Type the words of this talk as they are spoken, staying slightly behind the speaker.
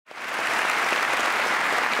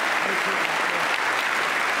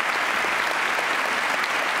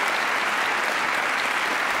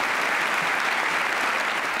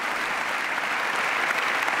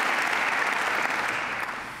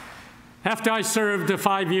After I served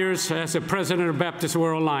 5 years as the president of Baptist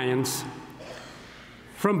World Alliance,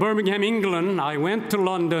 from Birmingham, England, I went to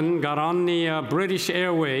London, got on the British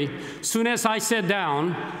Airways. Soon as I sat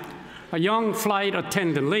down, a young flight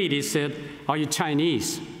attendant lady said, "Are you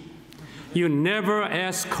Chinese?" You never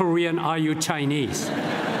ask Korean, "Are you Chinese?"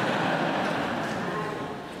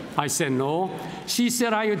 I said, "No." She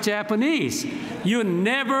said, "Are you Japanese?" You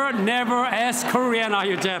never ask Korean, "Are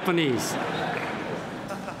you Japanese?"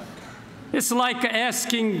 It's like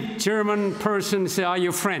asking German person, say, "Are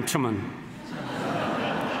you Frenchman?"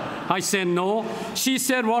 I said, "No." She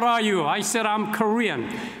said, "What are you?" I said, "I'm Korean."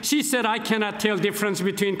 She said, "I cannot tell difference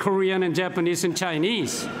between Korean and Japanese and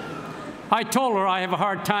Chinese." I told her I have a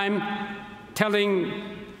hard time telling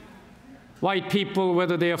white people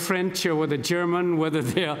whether they are French or whether German, whether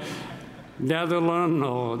they are Netherlands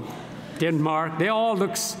or Denmark. They all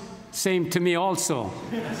look same to me also.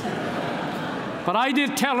 But I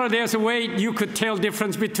did tell her there's a way you could tell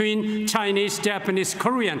difference between Chinese, Japanese,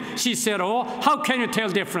 Korean. She said, "Oh, how can you tell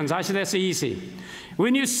difference?" I said, "That's easy.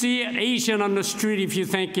 When you see an Asian on the street, if you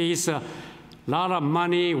think he's a lot of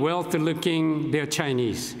money, wealthy looking, they're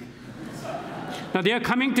Chinese." Now they're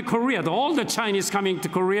coming to Korea. All the Chinese coming to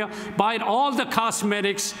Korea buy all the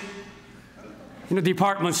cosmetics in the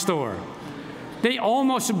department store. They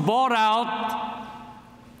almost bought out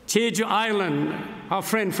Jeju Island, our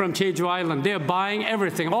friend from Jeju Island. They're buying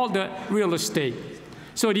everything, all the real estate.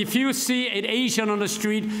 So if you see an Asian on the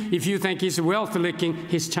street, if you think he's wealthy looking,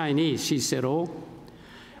 he's Chinese. She said, "Oh."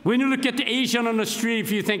 When you look at the Asian on the street,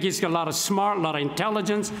 if you think he's got a lot of smart, a lot of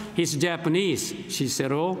intelligence, he's Japanese. She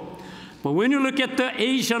said, "Oh." But when you look at the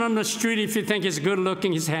Asian on the street, if you think he's good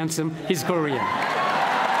looking, he's handsome, he's Korean.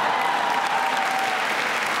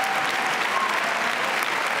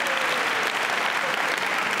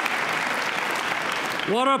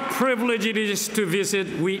 What a privilege it is to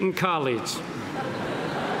visit Wheaton College.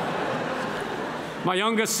 My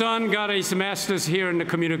youngest son got his master's here in the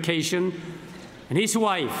communication, and his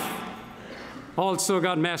wife also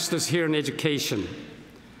got master's here in education.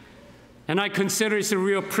 And I consider it's a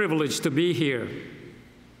real privilege to be here.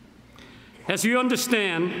 As you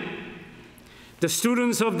understand, the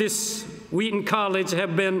students of this Wheaton College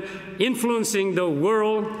have been influencing the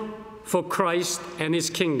world for Christ and his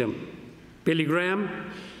kingdom. Billy Graham,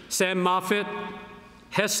 Sam Moffett,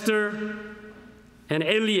 Hester, and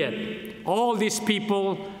Elliot, all these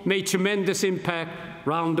people made tremendous impact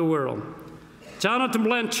around the world. Jonathan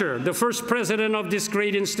Blanchard, the first president of this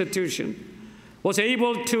great institution, was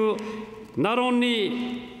able to not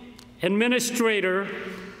only administrator,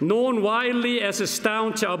 known widely as a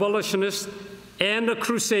staunch abolitionist and a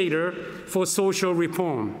crusader for social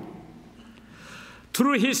reform.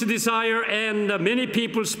 Through his desire and many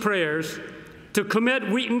people's prayers to commit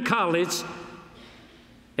Wheaton College,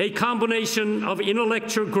 a combination of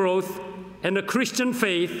intellectual growth and a Christian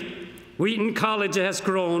faith, Wheaton College has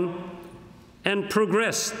grown and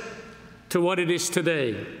progressed to what it is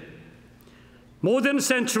today. More than a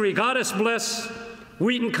century, God has blessed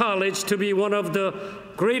Wheaton College to be one of the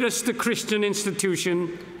greatest Christian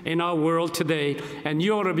institutions in our world today, and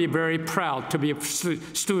you ought to be very proud to be a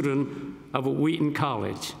student of Wheaton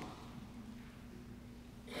College.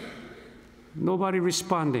 Nobody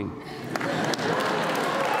responding.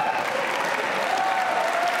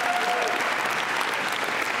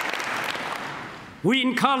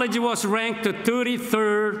 Wheaton College was ranked the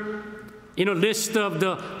 33rd in a list of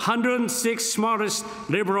the 106 smartest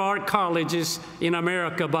liberal arts colleges in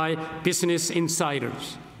America by Business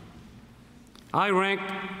Insiders. I ranked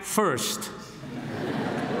first.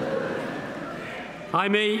 I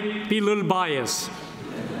may be a little biased.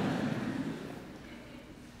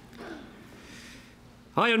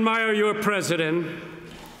 I admire your president.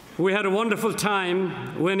 We had a wonderful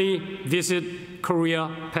time when he visited Korea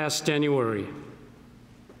past January.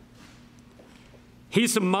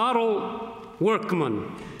 He's a model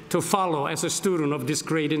workman to follow as a student of this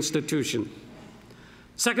great institution.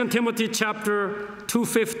 2 Timothy chapter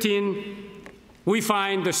 2:15, we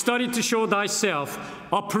find the study to show thyself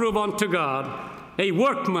approved unto God, a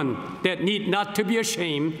workman that need not to be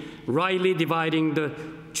ashamed, rightly dividing the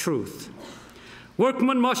truth.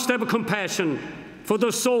 Workmen must have compassion for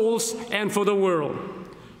the souls and for the world.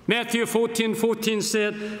 Matthew 14:14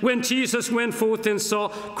 said, when Jesus went forth and saw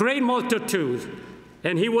great multitude,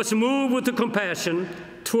 and he was moved with compassion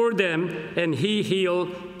toward them, and he healed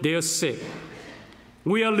their sick.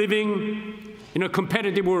 We are living in a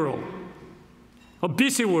competitive world, a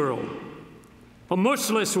busy world, a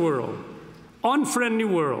merciless world, unfriendly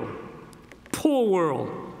world, poor world.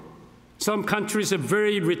 Some countries a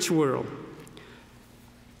very rich world.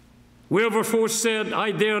 Wilberforce said,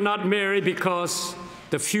 "I dare not marry because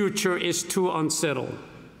the future is too unsettled."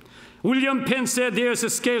 William Penn said, "There is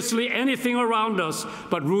scarcely anything around us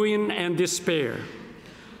but ruin and despair."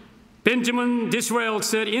 Benjamin Disraeli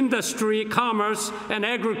said, "Industry, commerce, and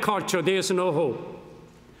agriculture, there is no hope."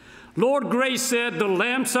 Lord Gray said, "The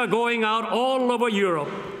lamps are going out all over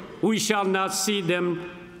Europe. We shall not see them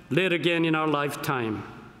lit again in our lifetime."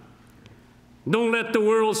 Don't let the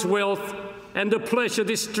world's wealth and the pleasure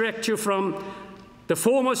distract you from the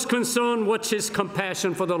foremost concern, which is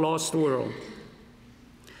compassion for the lost world.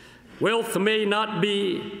 Wealth may not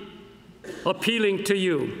be appealing to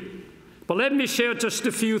you, but let me share just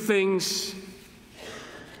a few things.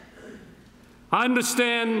 I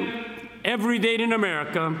understand every day in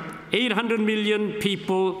America, 800 million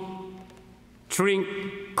people drink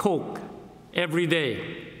Coke every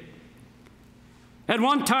day. At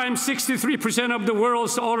one time, 63% of the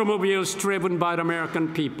world's automobiles driven by the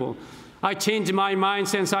American people. I changed my mind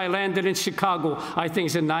since I landed in Chicago. I think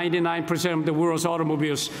it's 99% of the world's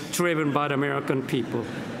automobiles driven by the American people.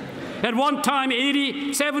 At one time,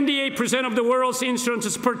 78% of the world's insurance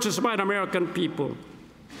is purchased by the American people.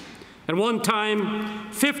 At one time,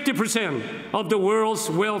 50% of the world's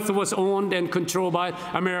wealth was owned and controlled by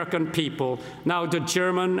American people. Now the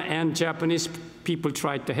German and Japanese people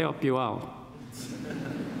tried to help you out.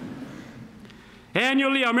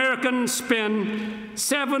 Annually, Americans spend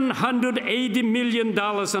 $780 million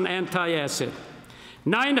on anti-acid,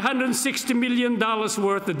 $960 million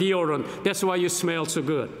worth of deodorant. That's why you smell so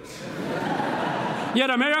good. Yet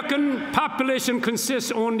American population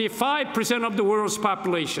consists only 5% of the world's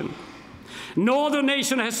population. No other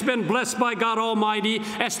nation has been blessed by God Almighty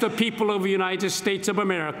as the people of the United States of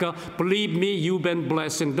America. Believe me, you've been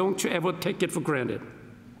blessed, and don't you ever take it for granted.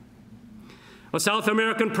 A South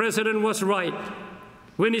American president was right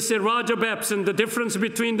when he said, Roger Babson, the difference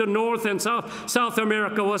between the North and South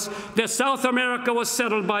America was that South America was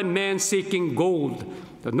settled by man seeking gold.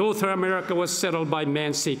 The North America was settled by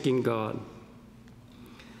man seeking God.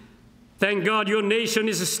 Thank God your nation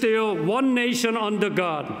is still one nation under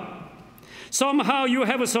God. Somehow you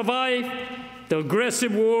have survived the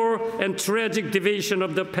aggressive war and tragic division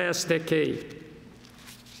of the past decade.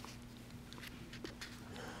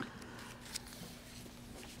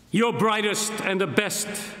 Your brightest and the best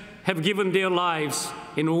have given their lives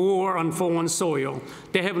in war on foreign soil.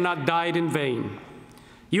 They have not died in vain.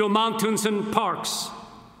 Your mountains and parks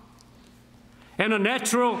and the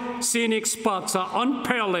natural scenic spots are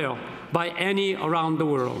unparalleled by any around the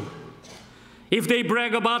world. If they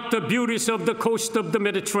brag about the beauties of the coast of the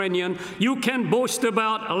Mediterranean, you can boast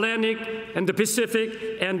about Atlantic and the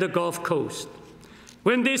Pacific and the Gulf Coast.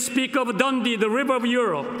 When they speak of Dundee, the river of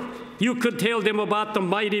Europe, you could tell them about the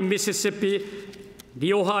mighty Mississippi,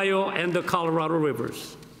 the Ohio, and the Colorado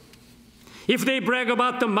rivers. If they brag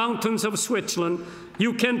about the mountains of Switzerland,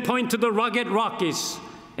 you can point to the rugged Rockies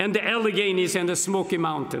and the Alleghenies and the Smoky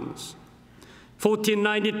Mountains.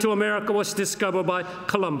 1492, America was discovered by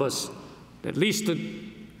Columbus. At least the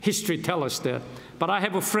history tells us that. But I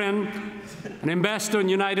have a friend, an ambassador in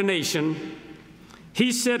the United Nations.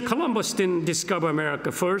 He said Columbus didn't discover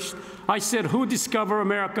America first. I said, who discovered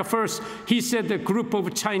America first? He said the group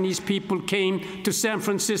of Chinese people came to San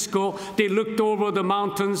Francisco. They looked over the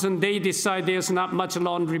mountains and they decided there's not much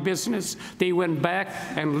laundry business. They went back,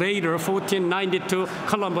 and later, 1492,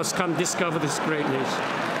 Columbus come discover this great nation.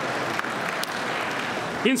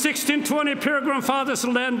 In 1620, Pilgrim Fathers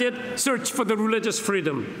landed, searched for the religious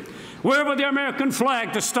freedom. Wherever the American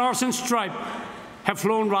flag, the stars and stripes, have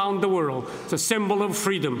flown around the world. It's a symbol of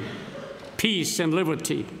freedom, peace, and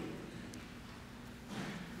liberty.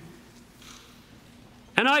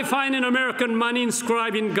 And I find in American money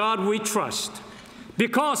inscribed in God we trust.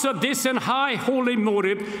 Because of this and high holy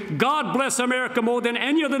motive, God bless America more than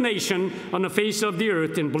any other nation on the face of the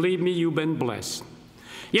earth, and believe me, you've been blessed.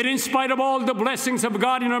 Yet in spite of all the blessings of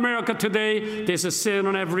God in America today, there's a sin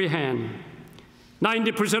on every hand.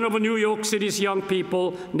 90% of New York City's young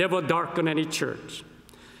people never darken any church.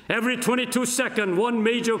 Every 22 seconds, one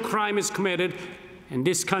major crime is committed in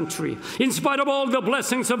this country. In spite of all the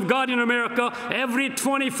blessings of God in America, every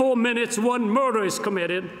 24 minutes, one murder is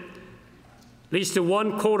committed. At least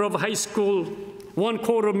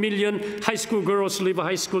 1/4 million high school girls leave a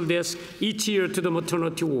high school desk each year to the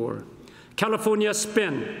maternity ward. California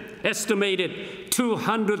spent estimated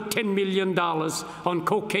 $210 million on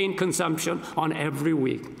cocaine consumption on every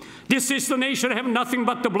week. This is the nation that have nothing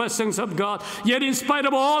but the blessings of God. Yet in spite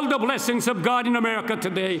of all the blessings of God in America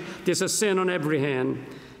today, there's a sin on every hand.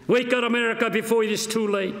 Wake up, America, before it is too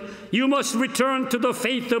late. You must return to the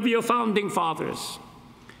faith of your founding fathers.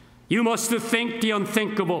 You must think the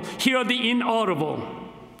unthinkable, hear the inaudible,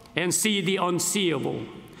 and see the unseeable.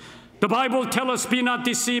 The Bible tells us, be not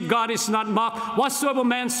deceived, God is not mocked. Whatsoever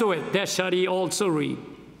man soweth, that shall he also reap.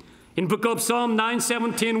 In book of Psalm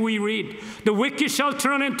 9:17 we read, the wicked shall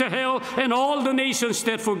turn into hell, and all the nations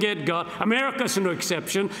that forget God. America's no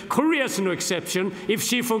exception. Korea's no exception. If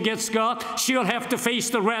she forgets God, she'll have to face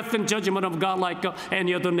the wrath and judgment of God like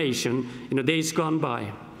any other nation in the days gone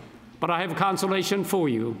by. But I have consolation for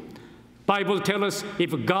you. Bible tells us,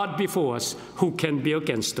 if God be for us, who can be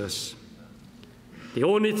against us? The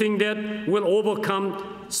only thing that will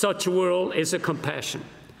overcome such a world is a compassion.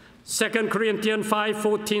 2 Corinthians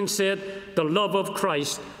 5:14 said, the love of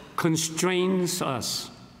Christ constrains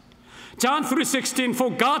us. John 3:16,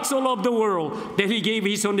 for God so loved the world that he gave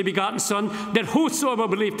his only begotten Son, that whosoever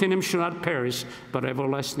believed in him should not perish, but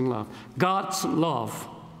everlasting life. God's love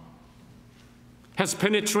has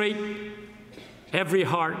penetrated every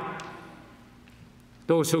heart,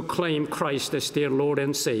 those who claim Christ as their Lord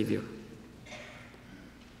and Savior.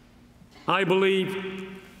 I believe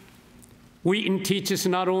Wheaton teaches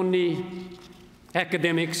not only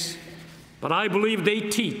academics, but I believe they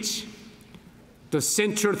teach the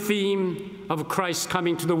central theme of Christ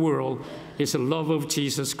coming to the world is the love of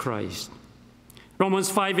Jesus Christ.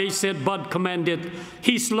 Romans 5:8 said, but commanded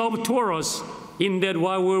his love toward us, in that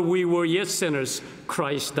while we were yet sinners,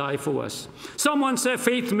 Christ died for us. Someone said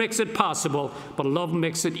faith makes it possible, but love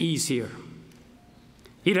makes it easier.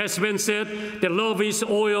 It has been said that love is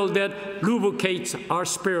oil that lubricates our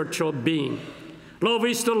spiritual being. Love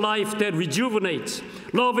is the life that rejuvenates.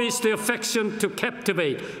 Love is the affection to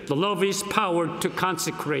captivate. The love is power to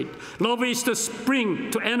consecrate. Love is the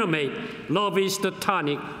spring to animate. Love is the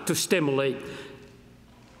tonic to stimulate.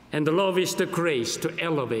 And the love is the grace to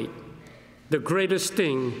elevate. The greatest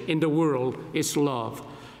thing in the world is love.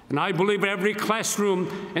 And I believe every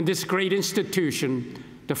classroom in this great institution,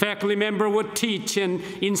 the faculty member would teach and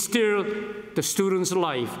instill the student's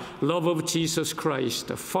life, love of Jesus Christ,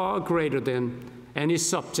 far greater than any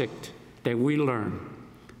subject that we learn.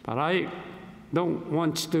 But I don't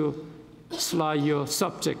want to slide your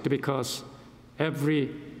subject, because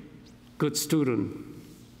every good student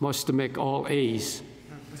must make all A's.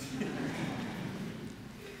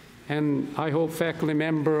 And I hope faculty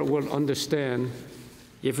member will understand,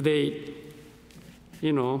 if they,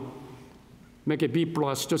 make a B+,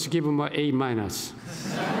 just give them an A-.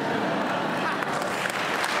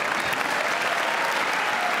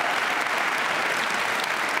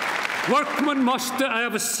 Workmen must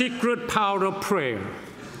have a secret power of prayer.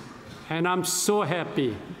 And I'm so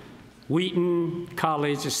happy Wheaton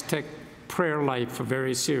College is taking prayer life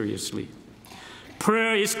very seriously.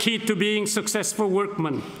 Prayer is key to being successful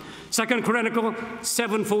workmen. 2 Chronicles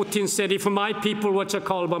 7:14 said, if my people, which are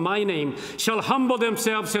called by my name, shall humble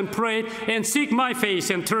themselves and pray and seek my face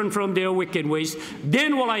and turn from their wicked ways,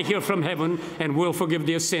 then will I hear from heaven and will forgive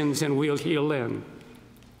their sins and will heal them.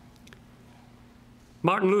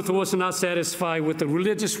 Martin Luther was not satisfied with the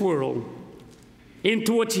religious world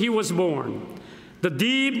into which he was born. The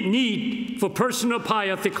deep need for personal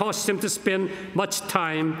piety caused him to spend much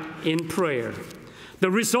time in prayer. The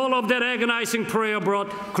result of that agonizing prayer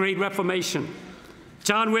brought great reformation.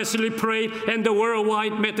 John Wesley prayed, and the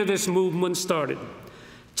worldwide Methodist movement started.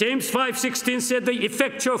 James 5:16 said, the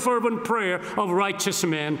effectual fervent prayer of righteous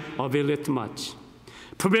man availeth much.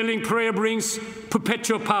 Prevailing prayer brings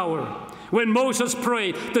perpetual power. When Moses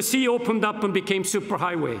prayed, the sea opened up and became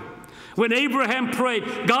superhighway. When Abraham prayed,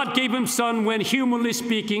 God gave him son when, humanly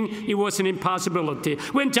speaking, it was an impossibility.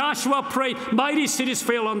 When Joshua prayed, mighty cities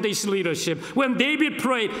fell under his leadership. When David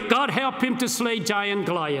prayed, God helped him to slay giant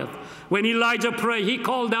Goliath. When Elijah prayed, he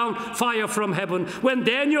called down fire from heaven. When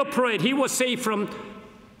Daniel prayed, he was saved from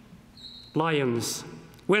lions.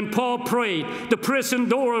 When Paul prayed, the prison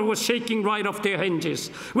door was shaking right off their hinges.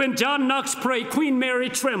 When John Knox prayed, Queen Mary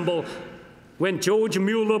trembled. When George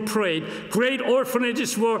Mueller prayed, great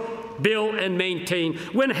orphanages were built and maintained.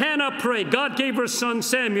 When Hannah prayed, God gave her son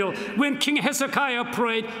Samuel. When King Hezekiah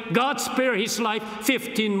prayed, God spared his life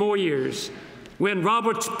 15 more years. When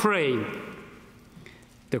Robert prayed,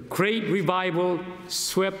 the great revival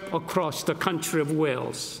swept across the country of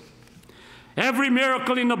Wales. Every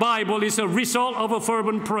miracle in the Bible is a result of a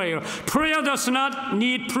fervent prayer. Prayer does not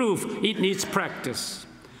need proof, it needs practice.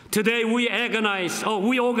 Today we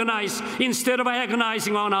organize instead of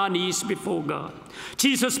agonizing on our knees before God.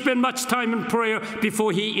 Jesus spent much time in prayer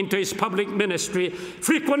before he entered his public ministry.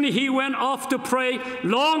 Frequently he went off to pray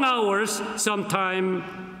long hours, sometime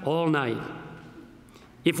all night.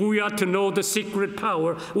 If we are to know the secret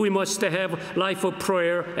power, we must have life of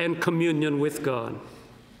prayer and communion with God.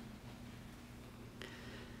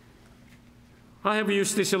 I have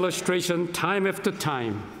used this illustration time after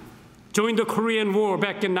time. During the Korean War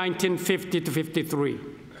back in 1950 to 53,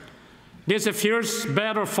 there's a fierce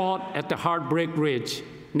battle fought at the Heartbreak Ridge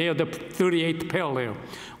near the 38th parallel.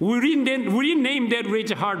 We renamed that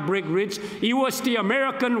ridge Heartbreak Ridge. It was the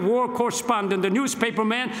American war correspondent, the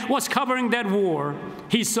newspaperman, was covering that war.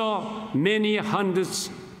 He saw many hundreds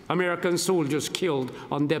American soldiers killed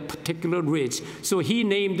on that particular ridge. So he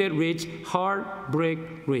named that ridge Heartbreak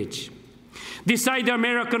Ridge. Beside the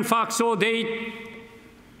American foxhole, they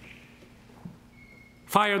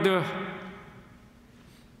fired the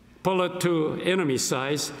bullet to enemy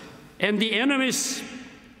size, and the enemy's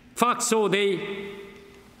foxhole, they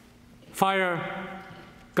fire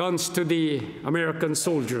guns to the American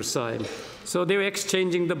soldier side. So they were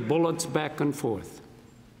exchanging the bullets back and forth.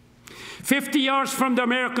 50 yards from the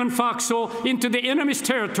American foxhole into the enemy's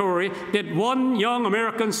territory, that one young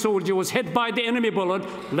American soldier was hit by the enemy bullet,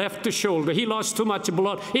 left the shoulder. He lost too much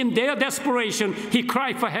blood. In their desperation, he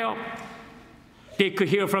cried for help. They could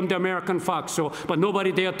hear from the American foxhole, but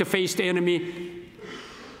nobody dared to face the enemy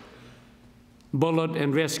bullet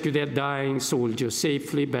and rescue that dying soldier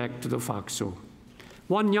safely back to the foxhole.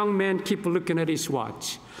 One young man kept looking at his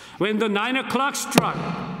watch. When the 9 o'clock struck,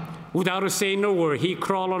 without saying a word, he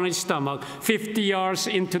crawled on his stomach 50 yards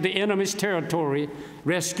into the enemy's territory,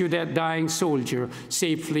 rescued that dying soldier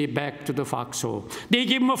safely back to the foxhole. They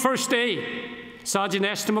gave him a first aid. Sergeant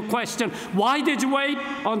asked him a question. Why did you wait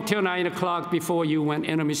until 9 o'clock before you went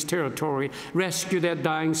enemy's territory, rescue that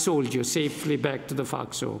dying soldier safely back to the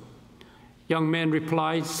foxhole? Young man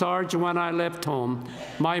replied, Sarge, when I left home,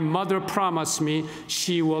 my mother promised me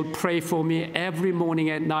she will pray for me every morning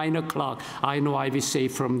at 9 o'clock. I know I'll be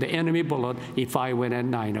safe from the enemy bullet if I went at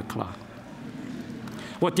 9 o'clock.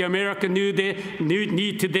 What the American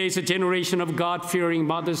need today is a generation of God-fearing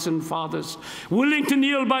mothers and fathers, willing to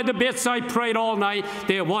kneel by the bedside, prayed all night,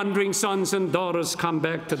 their wandering sons and daughters come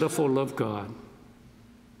back to the fold of God.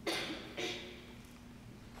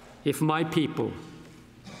 If my people,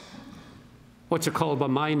 what's it called by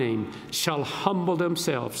my name, shall humble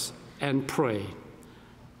themselves and pray.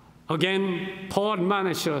 Again, Paul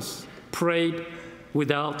admonishes us, prayed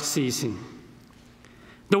without ceasing.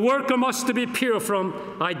 The worker must be pure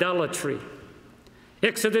from idolatry.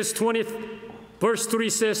 Exodus 20, verse 3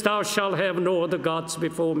 says, Thou shalt have no other gods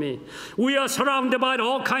before me. We are surrounded by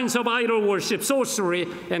all kinds of idol worship, sorcery,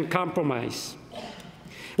 and compromise.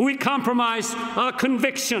 We compromise our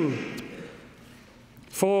conviction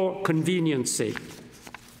for convenience sake.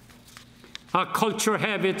 Our culture,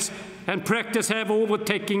 habits, and practice have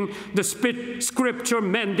overtaken the scripture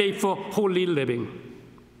mandate for holy living.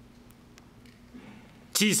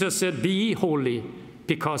 Jesus said, Be ye holy,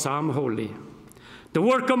 because I'm holy. The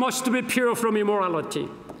worker must be pure from immorality.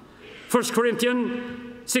 1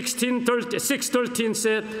 Corinthians 6:13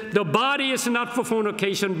 said, The body is not for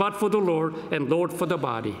fornication, but for the Lord, and Lord for the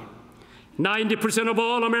body. 90% of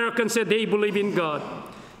all Americans said they believe in God.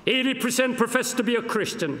 80% profess to be a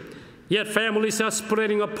Christian. Yet families are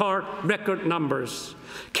splitting apart, record numbers.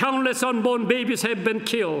 Countless unborn babies have been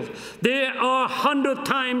killed. There are 100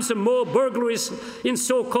 times more burglaries in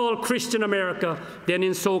so-called Christian America than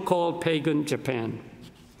in so-called pagan Japan.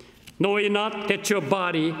 Know ye not that your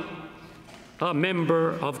body a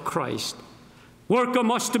member of Christ? Worker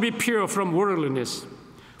must be pure from worldliness.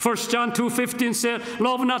 1 John 2:15 said,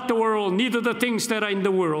 Love not the world, neither the things that are in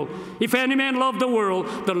the world. If any man love the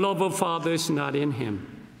world, the love of Father is not in him.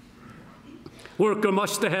 Worker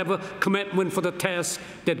must have a commitment for the task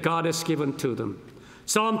that God has given to them.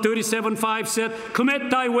 Psalm 37:5 said, Commit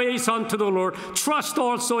thy ways unto the Lord, trust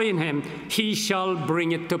also in him, he shall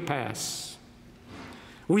bring it to pass.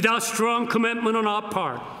 Without strong commitment on our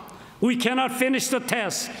part, we cannot finish the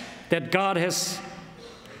task that God has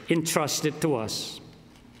entrusted to us.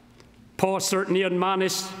 Paul certainly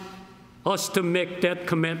admonished us to make that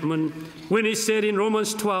commitment when he said in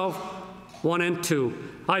Romans 12:1 and 2,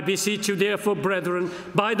 I beseech you therefore, brethren,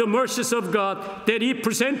 by the mercies of God, that ye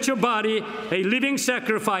present your body a living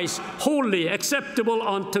sacrifice, holy, acceptable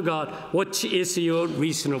unto God, which is your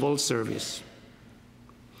reasonable service.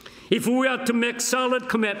 If we are to make solid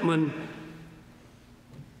commitment,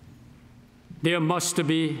 there must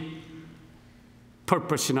be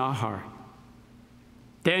purpose in our heart.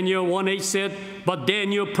 Daniel 1:8 said, But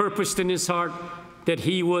Daniel purposed in his heart that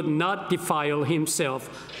he would not defile himself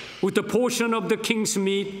with the portion of the king's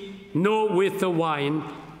meat, nor with the wine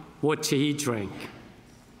which he drank.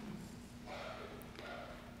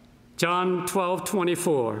 John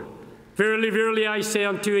 12:24, Verily, verily, I say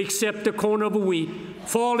unto you, except the corn of wheat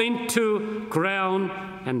fall into ground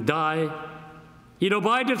and die, it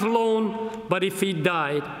abideth alone, but if he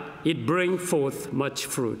died, it bring forth much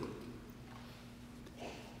fruit.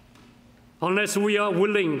 Unless we are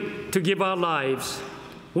willing to give our lives,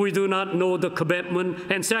 we do not know the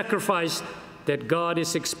commitment and sacrifice that God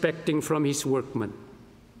is expecting from his workmen.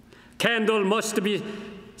 Candle must be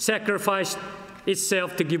sacrificed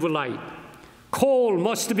itself to give light. Coal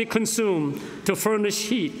must be consumed to furnish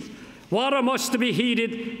heat. Water must be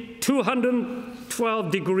heated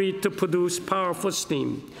 212 degrees to produce powerful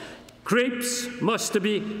steam. Grapes must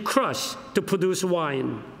be crushed to produce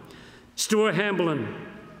wine. Stuart Hamblin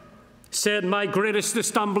said, "My greatest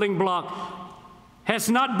stumbling block has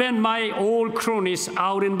not been my old cronies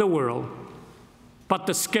out in the world, but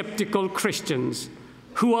the skeptical Christians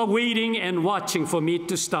who are waiting and watching for me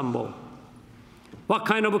to stumble." What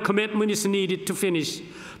kind of a commitment is needed to finish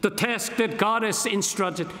the task that God has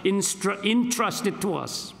entrusted to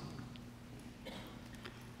us?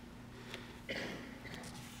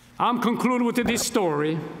 I'm concluding with this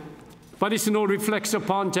story, but it's no reflects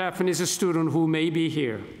upon Japanese students who may be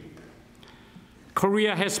here.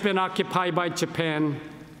 Korea has been occupied by Japan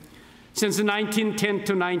since 1910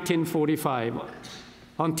 to 1945,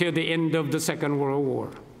 until the end of the Second World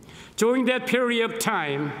War. During that period of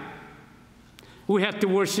time, we had to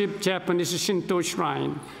worship Japanese Shinto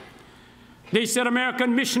shrine. They said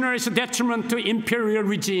American missionaries are detriment to imperial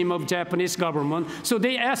regime of Japanese government, so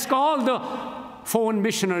they asked all the foreign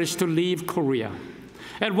missionaries to leave Korea.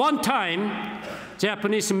 At one time,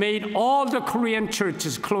 Japanese made all the Korean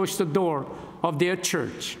churches close the door of their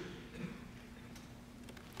church.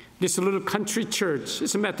 This little country church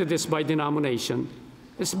is a Methodist by denomination.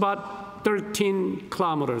 It's about 13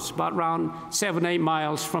 kilometers, about around 7-8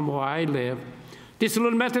 miles from where I live. This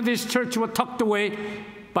little Methodist church was tucked away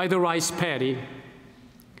by the rice paddy.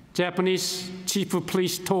 Japanese chief of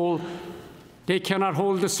police told they cannot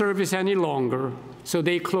hold the service any longer, so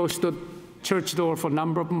they closed the church door for a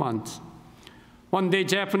number of months. One day,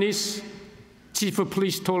 Japanese chief of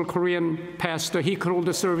police told Korean pastor he could hold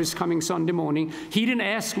the service coming Sunday morning. He didn't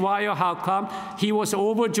ask why or how come. He was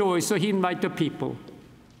overjoyed, so he invited the people.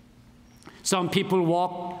 Some people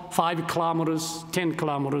walked 5 kilometers, 10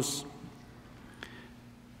 kilometers.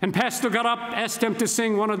 And pastor got up, asked them to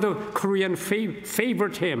sing one of the Korean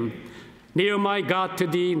favorite hymn, "Nail my God to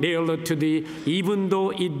thee, nail it to thee, even though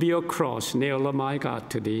it be a cross, nail my God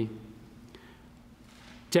to thee."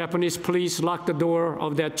 Japanese police locked the door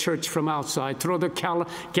of that church from outside, threw the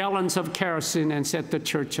gallons of kerosene, and set the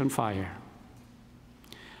church on fire.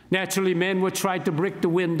 Naturally, men would try to break the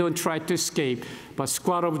window and try to escape, but a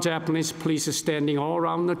squad of Japanese police is standing all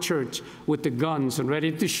around the church with the guns and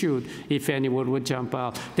ready to shoot if anyone would jump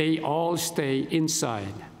out. They all stay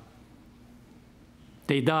inside.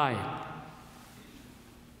 They died.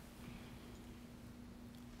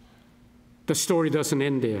 The story doesn't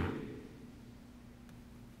end there.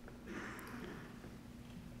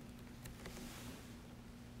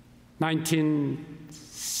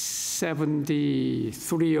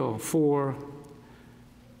 1973 or 4,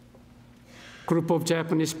 group of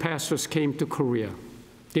Japanese pastors came to Korea.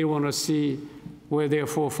 They want to see where their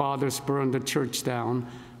forefathers burned the church down.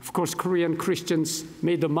 Of course, Korean Christians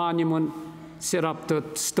made the monument, set up the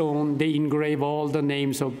stone. They engraved all the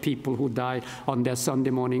names of people who died on that Sunday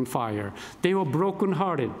morning fire. They were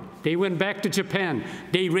brokenhearted. They went back to Japan.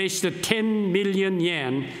 They raised the 10 million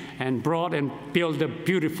yen and brought and built a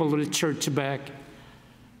beautiful little church back.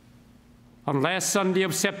 On last Sunday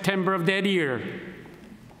of September of that year,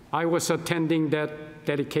 I was attending that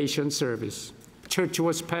dedication service. Church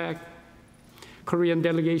was packed. Korean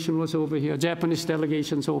delegation was over here. Japanese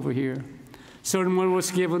delegations over here. Sermon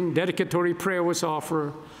was given. Dedicatory prayer was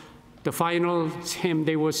offered. The final hymn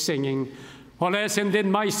they were singing, "Alas, and did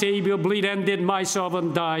my Savior bleed, and did my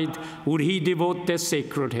servant died, would he devote their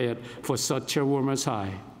sacred head for such a worm as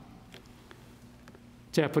I?"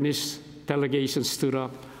 Japanese delegation stood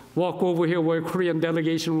up, walked over here where Korean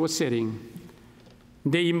delegation was sitting.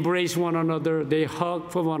 They embraced one another. They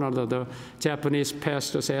hugged for one another. Japanese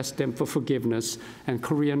pastors asked them for forgiveness, and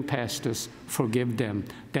Korean pastors forgive them.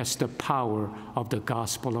 That's the power of the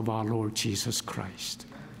gospel of our Lord Jesus Christ.